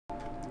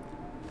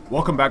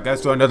Welcome back,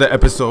 guys, to another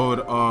episode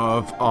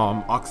of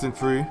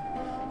Oxenfree.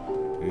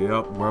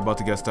 Yep, we're about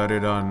to get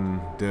started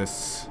on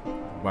this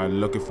by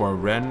looking for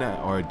Ren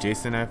or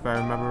Jason, if I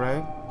remember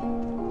right.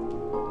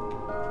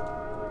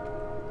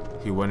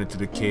 He went into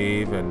the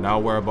cave, and now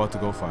we're about to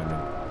go find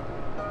him.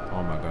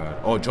 Oh my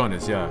god. Oh,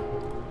 Jonas, yeah.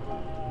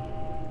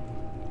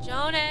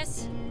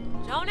 Jonas!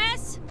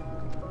 Jonas!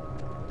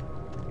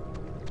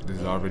 This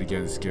is already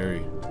getting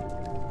scary.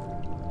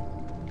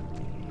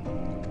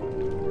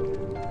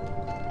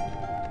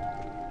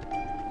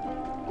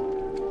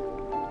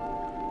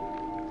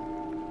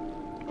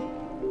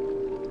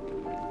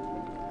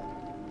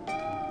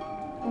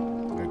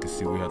 I can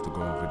see we have to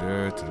go over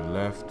there to the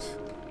left.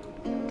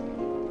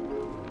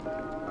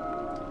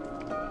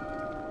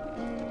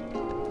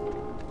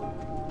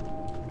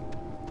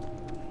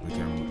 We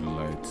can't move the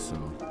lights, so.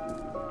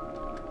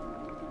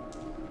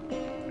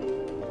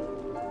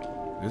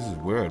 This is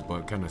weird,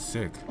 but kind of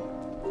sick.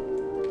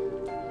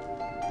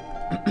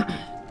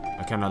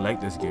 I kind of like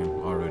this game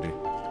already.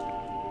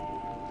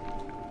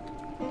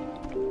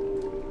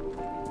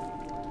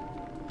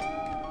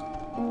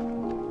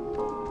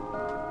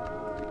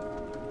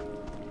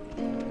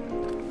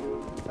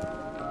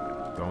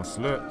 Don't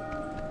slip.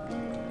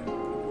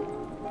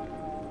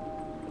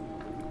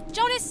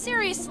 Jonas,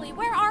 seriously,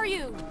 where are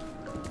you?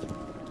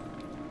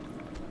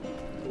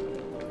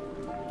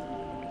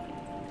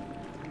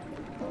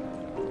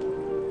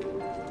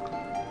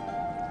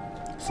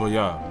 So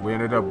yeah, we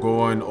ended up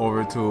going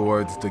over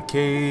towards the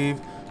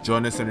cave.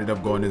 Jonas ended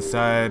up going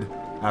inside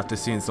after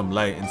seeing some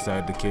light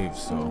inside the cave.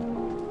 So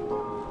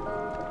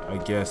I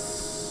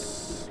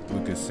guess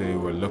we could say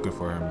we're looking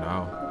for him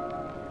now.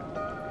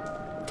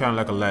 Kind of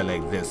like a light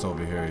like this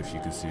over here, if you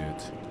can see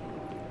it.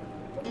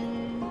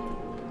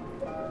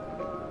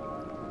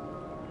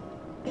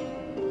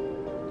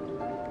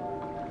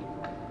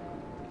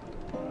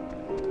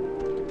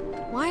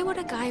 Why would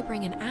a guy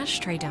bring an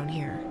ashtray down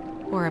here?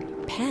 Or a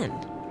pen?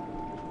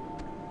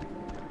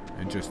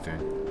 Interesting.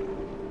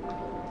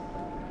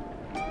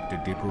 The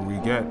deeper we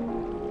get,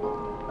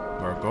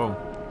 where it go?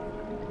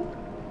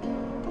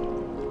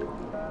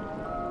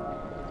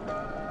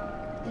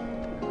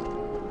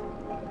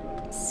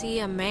 See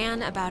a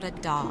man about a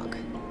dog.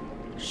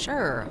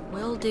 Sure,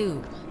 will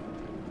do.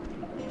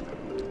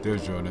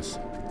 There's Jonas.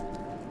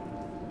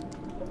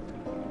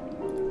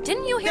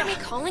 Didn't you hear me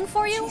calling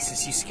for you?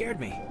 Jesus, you scared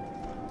me.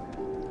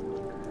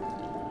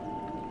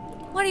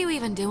 What are you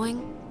even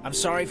doing? I'm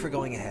sorry for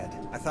going ahead.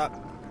 I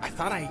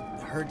thought I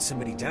heard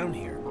somebody down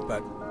here,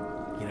 but,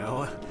 you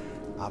know,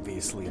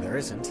 obviously there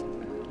isn't.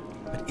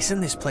 But isn't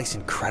this place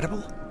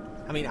incredible?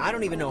 I mean, I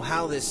don't even know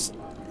how this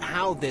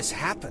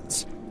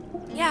happens.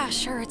 Yeah,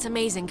 sure, it's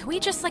amazing. Can we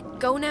just, like,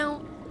 go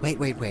now? Wait,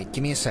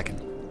 give me a second.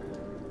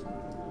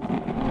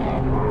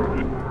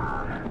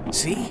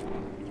 See?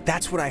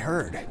 That's what I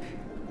heard.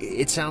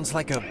 It sounds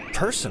like a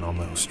person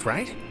almost,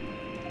 right?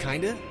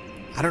 Kinda?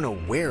 I don't know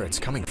where it's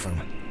coming from.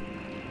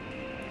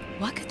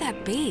 What could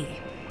that be?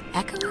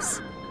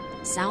 Echoes?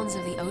 Sounds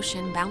of the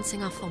ocean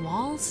bouncing off the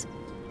walls?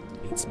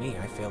 Beats me,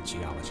 I failed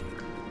geology.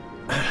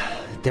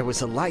 There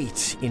was a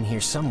light in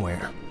here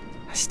somewhere.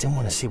 I still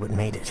want to see what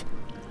made it.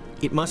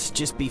 It must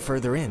just be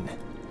further in.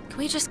 Can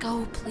we just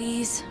go,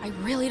 please? I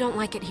really don't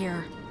like it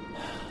here.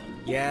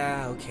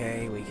 Yeah,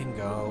 okay, we can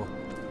go.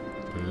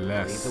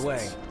 Blessed. Lead the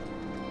way.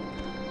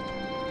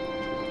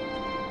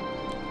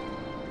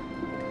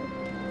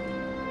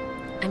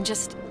 I'm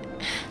just...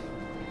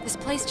 This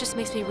place just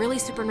makes me really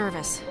super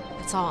nervous.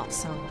 That's all,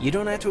 so... You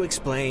don't have to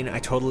explain, I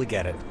totally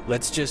get it.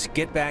 Let's just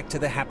get back to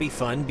the happy,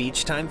 fun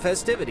beach time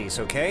festivities,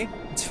 okay?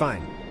 It's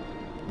fine.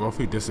 What if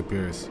he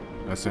disappears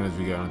as soon as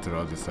we get onto the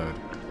other side?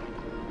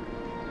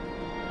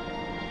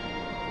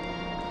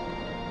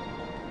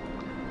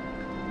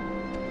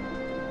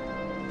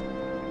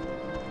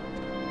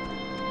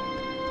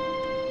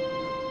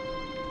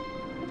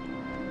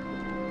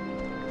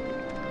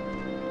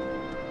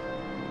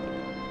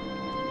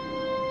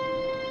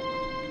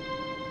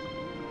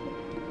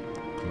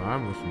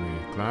 Climb with me,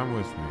 climb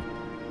with me.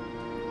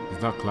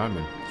 He's not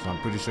climbing, so I'm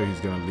pretty sure he's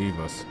gonna leave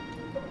us.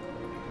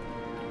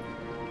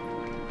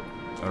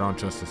 I don't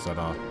trust this at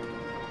all.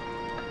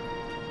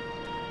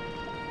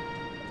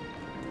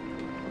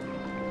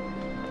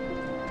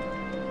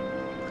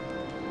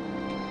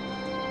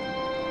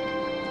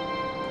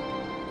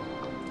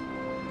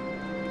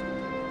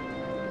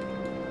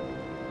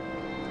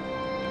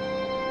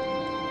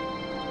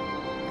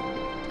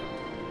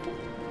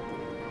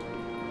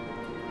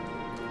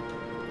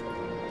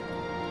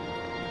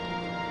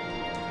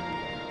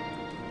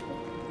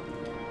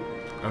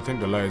 I think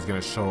the light is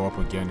gonna show up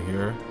again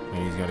here,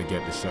 and he's gonna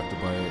get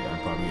distracted by it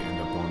and probably end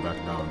up going back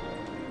down.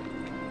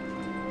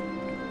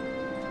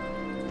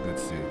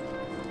 Let's see.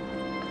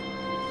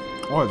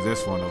 Or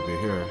this one over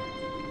here,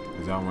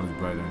 because that one is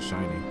bright and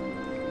shiny.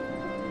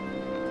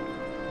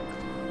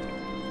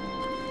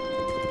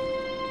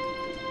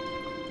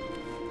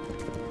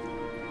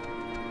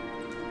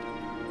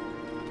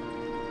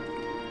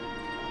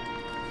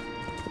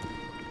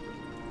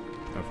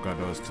 I've got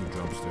those two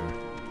jumps there.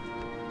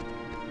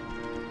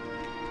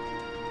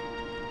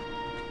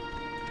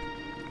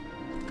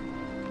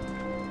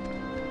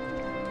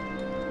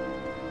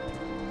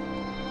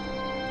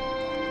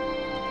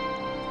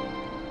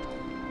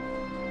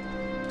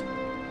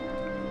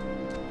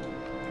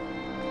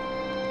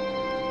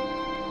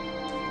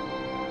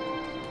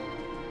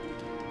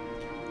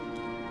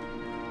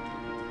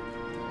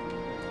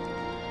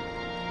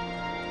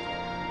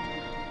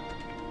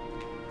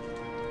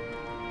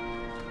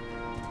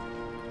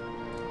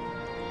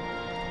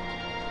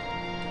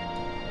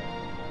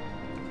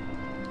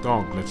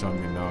 Don't glitch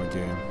on me now,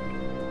 game.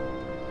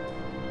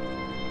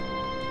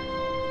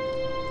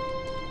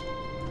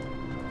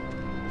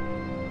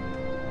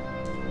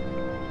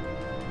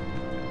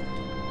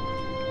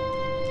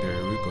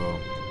 There we go.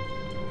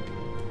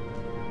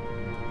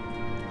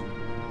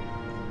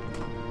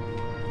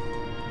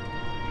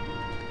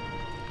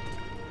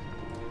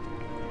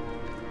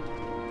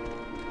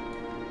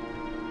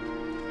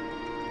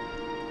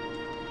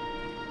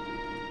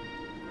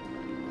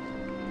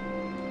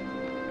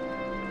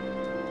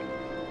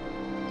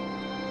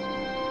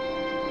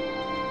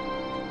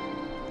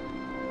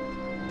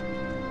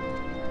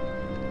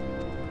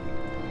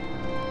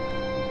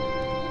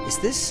 Is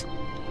this...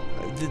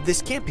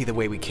 this can't be the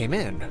way we came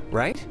in,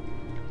 right?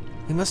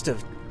 We must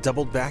have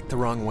doubled back the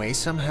wrong way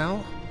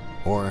somehow?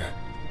 Or...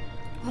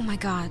 Oh my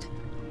god.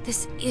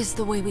 This is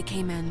the way we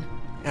came in.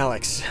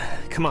 Alex,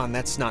 come on,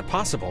 that's not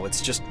possible.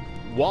 It's just...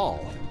 wall.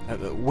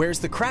 Where's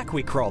the crack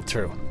we crawled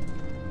through?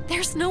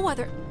 There's no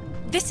other...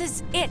 This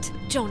is it,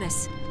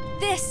 Jonas.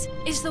 This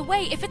is the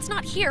way. If it's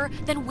not here,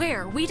 then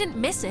where? We didn't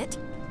miss it.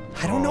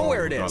 I don't know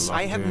where it got is.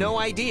 locked I have in. no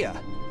idea.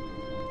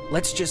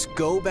 Let's just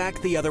go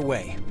back the other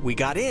way. We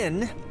got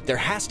in. There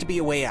has to be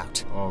a way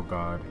out. Oh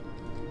god.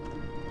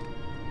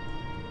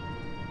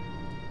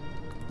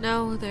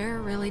 No,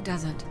 there really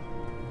doesn't.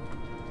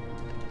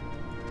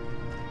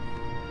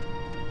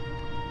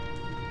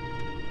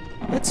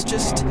 Let's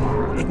just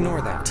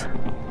ignore that.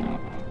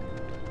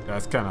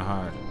 That's kind of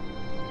hard.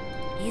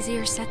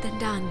 Easier said than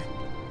done.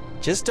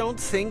 Just don't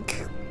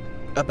think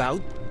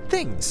about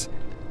things.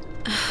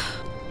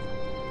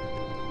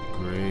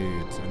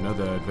 Great,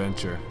 another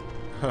adventure.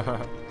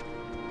 I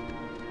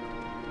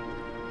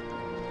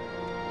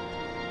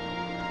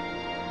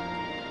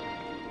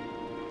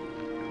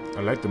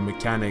like the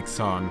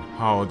mechanics on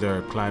how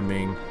they're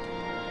climbing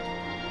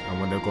and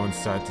when they're going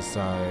side to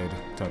side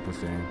type of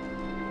thing.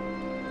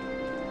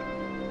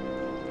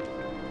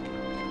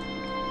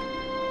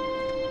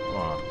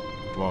 Wow,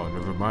 wow,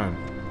 never mind.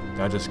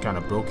 That just kind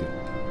of broke it.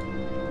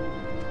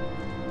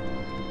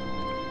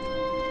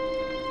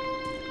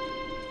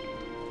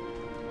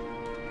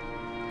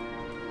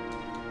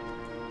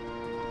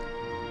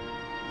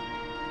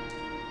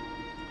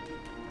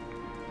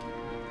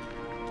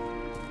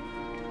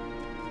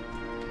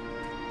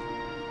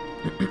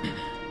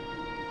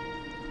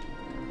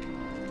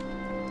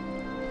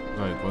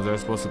 Like, was I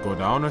supposed to go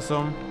down or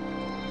something?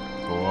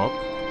 Go up?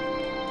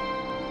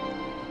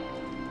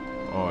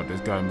 Oh,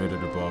 this guy made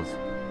it above.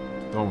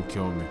 Don't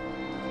kill me.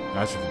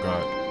 I actually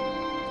forgot.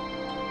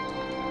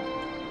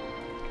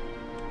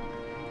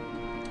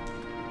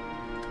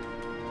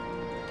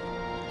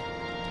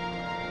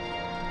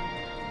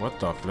 What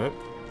the flip?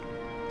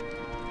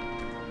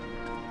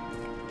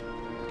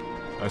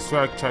 I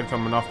swear I tried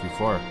coming off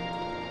before.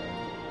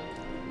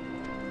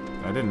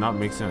 That did not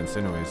make sense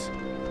anyways.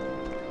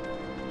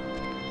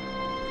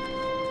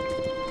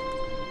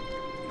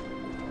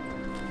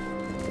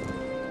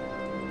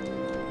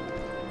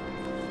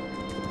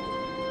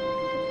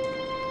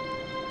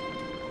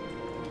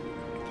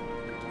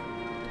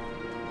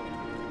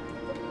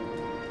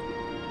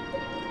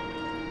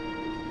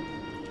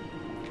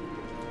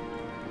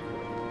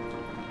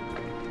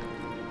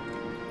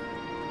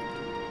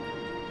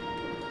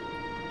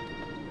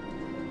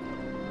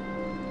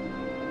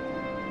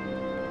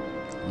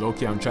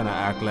 Loki, I'm trying to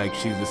act like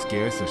she's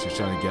scared, so she's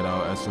trying to get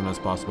out as soon as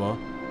possible.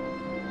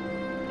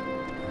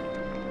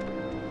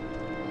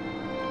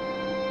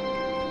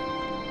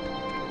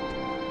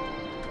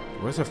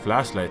 Where's the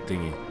flashlight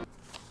thingy?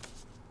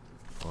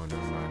 Oh, never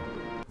mind.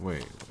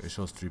 Wait, it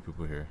shows 3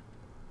 people here.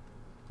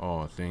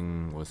 Oh,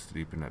 thing was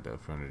sleeping at the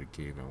front of the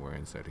cave and we're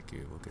inside the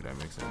cave. Okay, that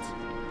makes sense.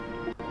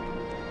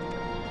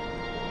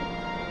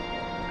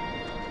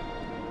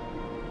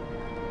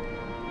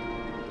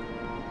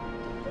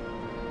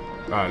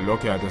 Alright,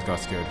 Loki, I just got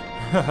scared.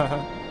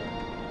 I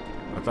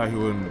thought he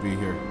wouldn't be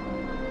here.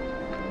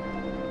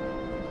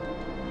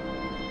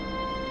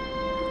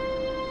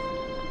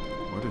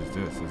 What is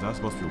this? Is that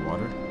supposed to be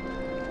water?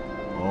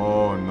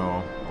 Oh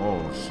no.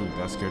 Oh shoot,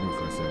 that scared me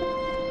for a sec.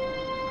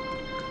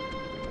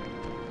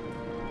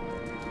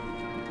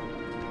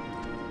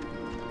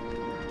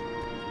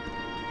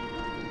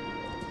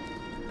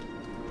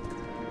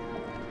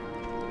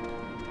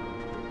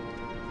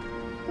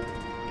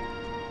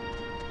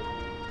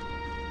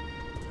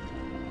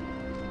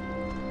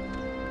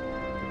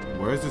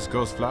 Where's this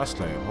girl's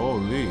flashlight?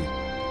 Holy.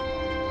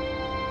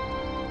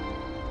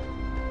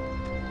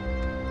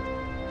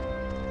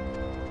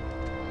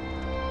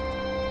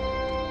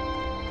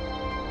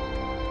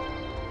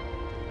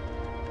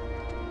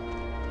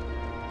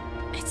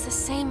 It's the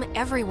same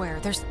everywhere.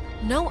 There's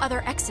no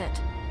other exit.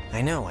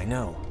 I know.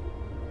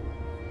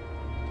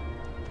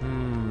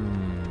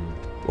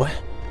 What?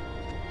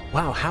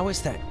 Wow, how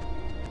is that?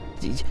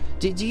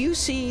 Did you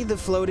see the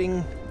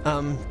floating,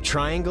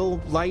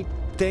 triangle light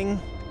thing?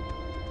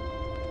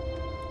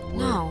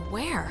 No,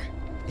 where?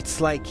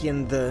 It's like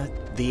in the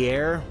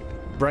air,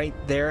 right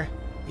there.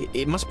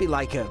 It must be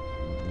like a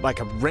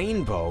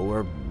rainbow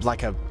or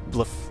like a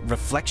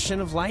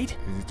reflection of light?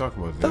 Is he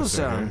talking about Those,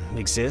 this? Right?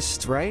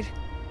 exist, right?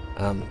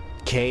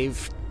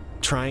 Cave,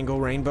 triangle,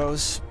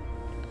 rainbows?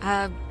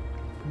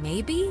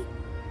 Maybe?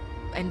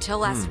 Until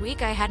last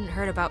week, I hadn't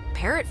heard about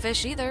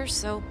parrotfish either,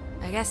 so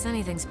I guess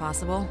anything's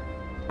possible.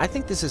 I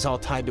think this is all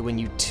tied to when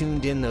you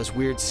tuned in those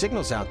weird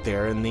signals out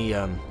there in the,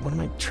 what am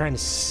I trying to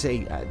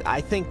say? I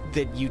think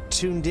that you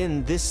tuned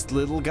in this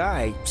little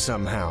guy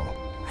somehow.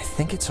 I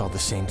think it's all the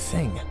same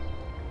thing.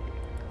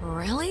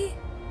 Really?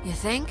 You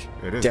think?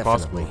 It is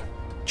Definitely. possible.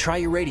 Try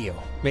your radio.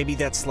 Maybe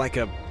that's like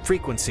a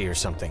frequency or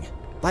something.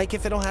 Like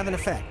if it'll have an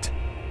effect.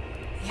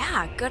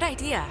 Yeah, good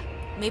idea.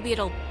 Maybe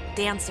it'll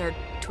dance or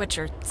twitch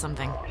or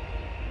something.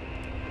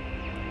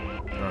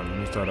 Alright, let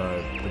me start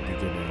at the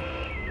beginning.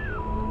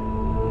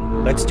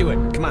 Let's do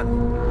it. Come on.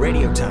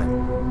 Radio time.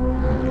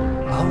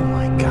 Oh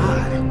my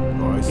god.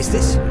 Oh, I see. Is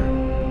this...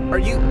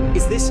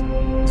 Is this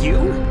you?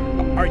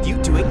 Are you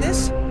doing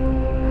this?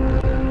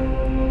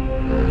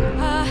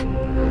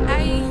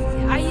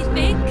 I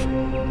think...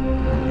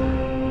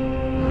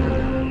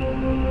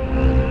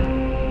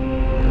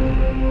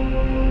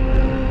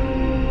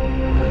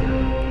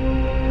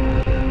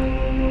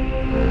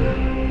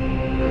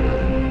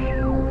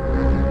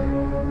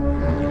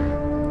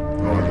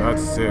 Oh,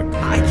 that's sick.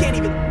 I can't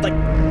even, like,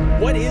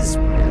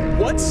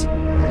 what's...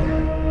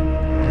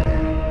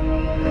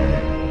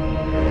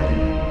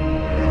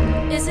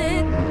 Is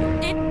it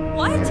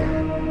what? So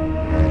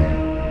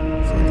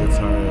it gets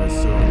higher, I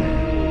assume.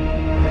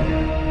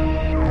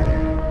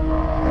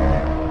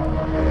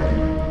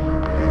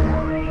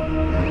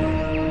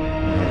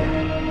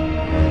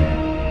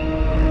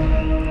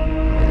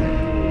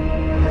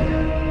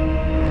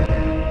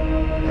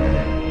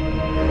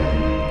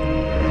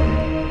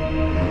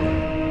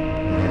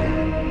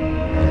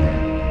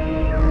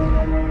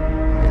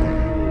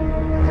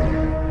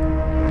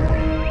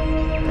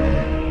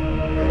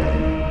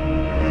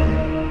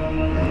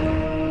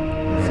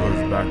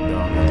 Back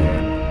down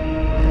again.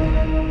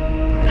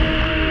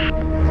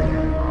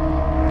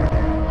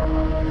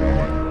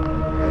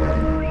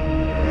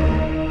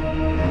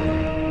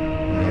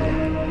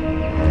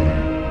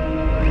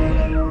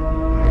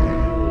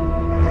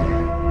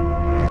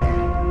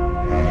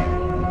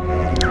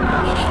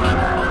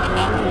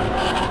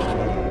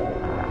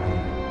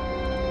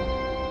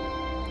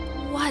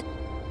 What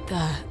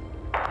the...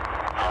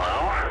 Hello?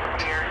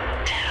 Dear,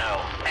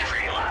 tell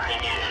everyone.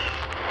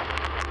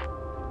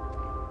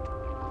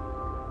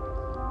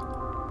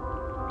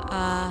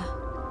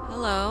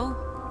 Hello?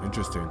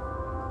 Interesting.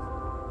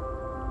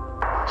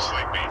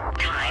 Sleepy.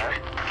 Time.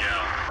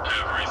 Yeah.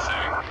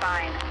 Everything.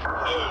 Fine.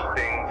 Who?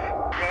 Things.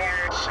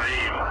 There.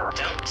 Same.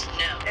 Don't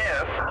know.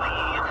 If.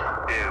 Leave.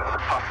 Is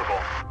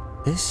possible.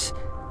 This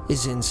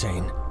is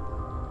insane.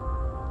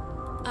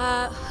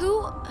 Who...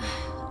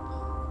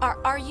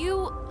 Are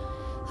you...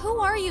 Who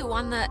are you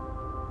on the...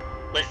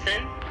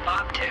 Listen.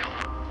 Bobtail.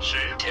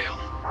 Shave. Tail.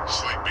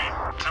 Sleepy.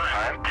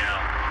 Time.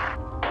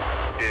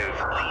 Yeah. Is.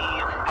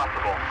 Leave.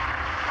 Possible.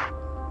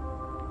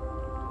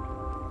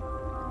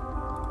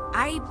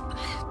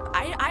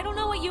 I don't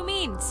know what you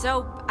mean,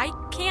 so I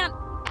can't...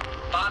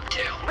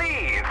 Bobtail.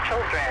 Leave,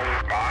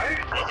 children. Bye.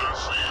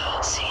 Others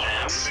will see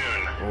you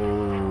soon.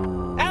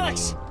 Oh.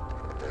 Alex!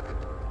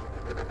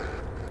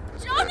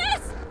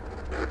 Jonas!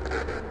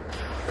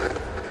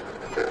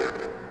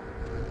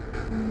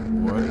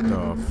 What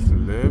the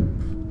flip?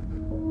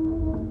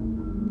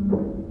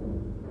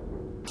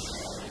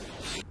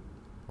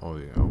 Oh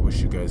yeah, I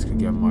wish you guys could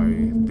get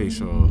my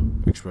facial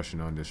expression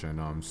on this right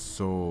now. I'm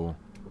so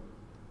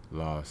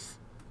lost.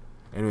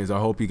 Anyways, I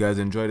hope you guys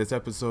enjoyed this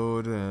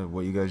episode.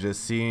 What you guys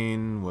just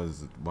seen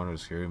was one of the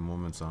scary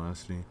moments,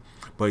 honestly.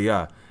 But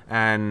yeah,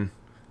 and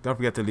don't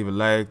forget to leave a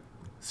like,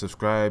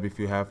 subscribe if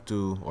you have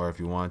to or if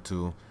you want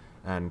to,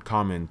 and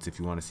comment if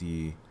you want to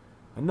see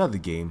another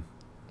game.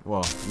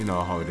 Well, you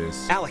know how it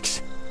is.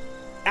 Alex!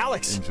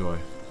 Alex! Enjoy.